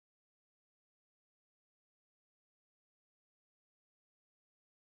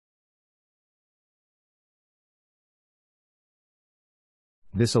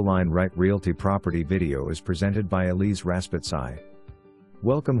This Align Right Realty property video is presented by MLS T3496236.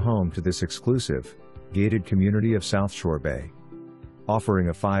 Welcome home to this exclusive, gated community of Southshore Bay. Offering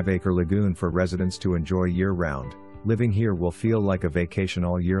a 5-acre lagoon for residents to enjoy year-round, living here will feel like a vacation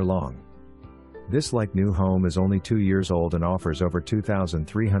all year long. This like-new home is only 2 years old and offers over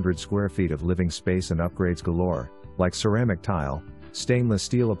 2,300 square feet of living space and upgrades galore, like ceramic tile, stainless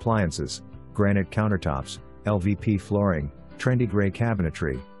steel appliances, granite countertops, LVP flooring, trendy gray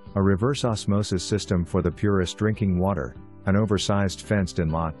cabinetry, a reverse osmosis system for the purest drinking water, an oversized fenced-in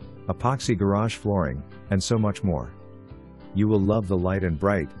lot, epoxy garage flooring, and so much more. You will love the light and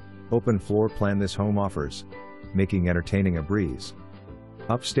bright, open floor plan this home offers, making entertaining a breeze.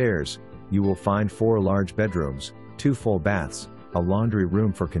 Upstairs, you will find 4 large bedrooms, 2 full baths, a laundry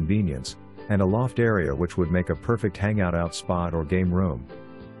room for convenience, and a loft area which would make a perfect hangout spot or game room.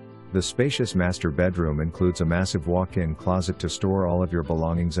 The spacious master bedroom includes a massive walk-in closet to store all of your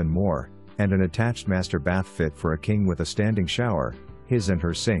belongings and more, and an attached master bath fit for a king with a standing shower, his and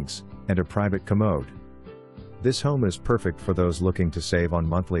her sinks, and a private commode. This home is perfect for those looking to save on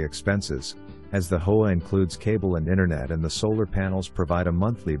monthly expenses, as the HOA includes cable and internet and the solar panels provide a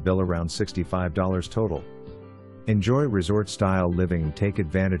monthly bill around $65 total. Enjoy resort-style living and take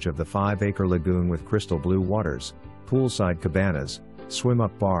advantage of the 5-acre lagoon with crystal blue waters, poolside cabanas,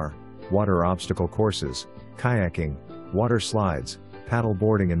 swim-up bar, water obstacle courses, kayaking, water slides, paddle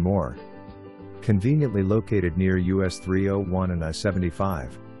boarding and more. Conveniently located near US 301 and I-75,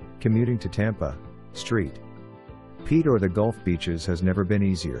 commuting to Tampa, St. Pete or the Gulf beaches has never been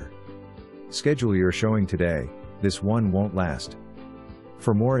easier. Schedule your showing today, this one won't last.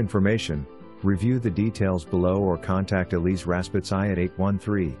 For more information, review the details below or contact MLS T3496236 at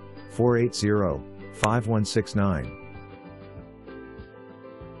 813-480-5169.